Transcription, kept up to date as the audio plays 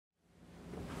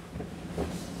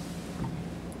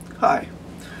Hi,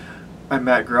 I'm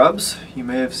Matt Grubbs. You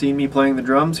may have seen me playing the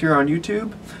drums here on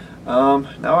YouTube.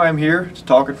 Now I'm here to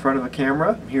talk in front of a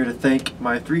camera. I'm here to thank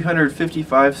my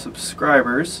 355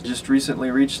 subscribers. Just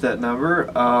recently reached that number.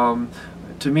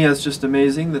 To me, it's just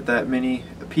amazing that many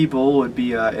people would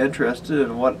be interested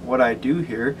in what I do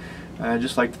here. I'd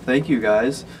just like to thank you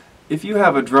guys. If you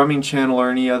have a drumming channel or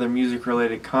any other music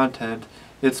related content,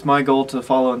 it's my goal to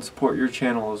follow and support your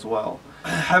channel as well.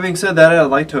 Having said that, I'd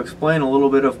like to explain a little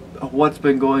bit of what's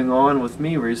been going on with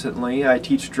me recently. I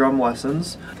teach drum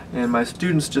lessons, and my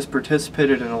students just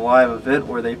participated in a live event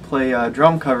where they play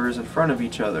drum covers in front of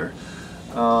each other.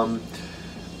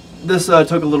 This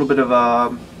took a little bit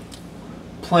of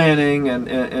planning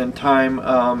and time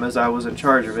as I was in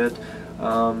charge of it.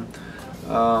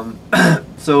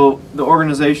 So the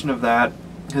organization of that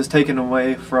has taken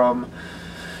away from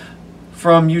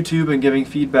YouTube and giving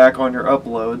feedback on your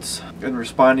uploads and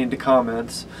responding to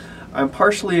comments. I'm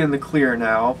partially in the clear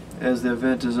now as the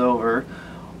event is over,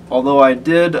 although I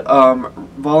did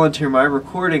volunteer my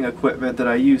recording equipment that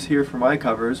I use here for my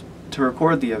covers to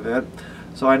record the event.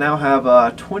 So I now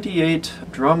have 28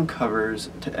 drum covers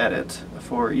to edit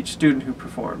for each student who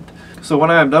performed. So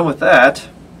when I am done with that,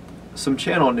 some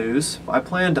channel news. I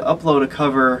plan to upload a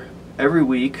cover every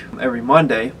week, every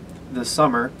Monday this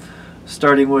summer,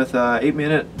 starting with an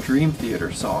 8-minute Dream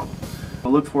Theater song. I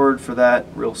look forward for that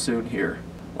real soon here.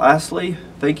 Lastly,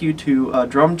 thank you to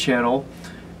drum channel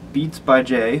Beats by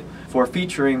Jay for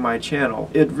featuring my channel.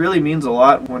 It really means a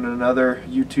lot when another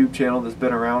YouTube channel that's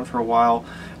been around for a while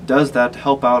does that to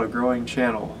help out a growing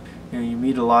channel. You know, you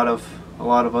meet a lot of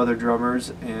other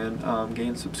drummers and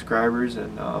gain subscribers,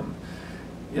 and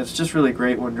it's just really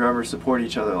great when drummers support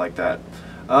each other like that.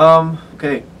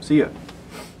 Okay, see ya.